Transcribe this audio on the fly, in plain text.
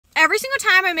every single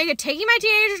time I make a taking my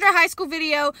teenager to high school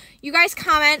video, you guys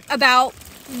comment about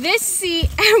this seat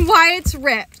and why it's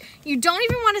ripped. You don't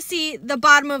even want to see the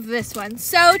bottom of this one.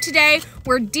 So today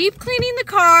we're deep cleaning the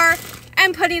car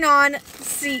and putting on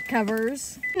seat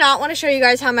covers. Not want to show you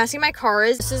guys how messy my car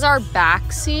is. This is our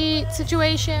back seat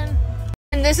situation.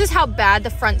 And this is how bad the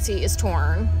front seat is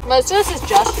torn. Most of this is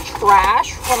just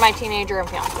trash from my teenager and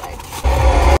fiance.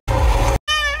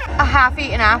 A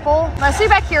half-eaten apple. Mostly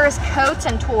back here is coats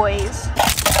and toys.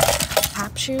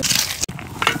 Tap shoe.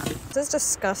 This is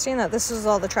disgusting that this is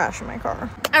all the trash in my car.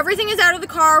 Everything is out of the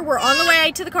car. We're on the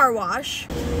way to the car wash.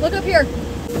 Look up here.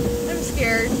 I'm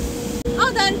scared.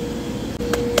 All done.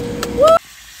 Woo!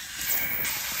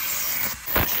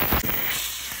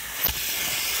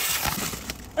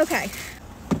 Okay.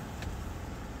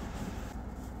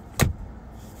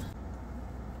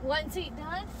 One seat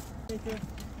done. Okay.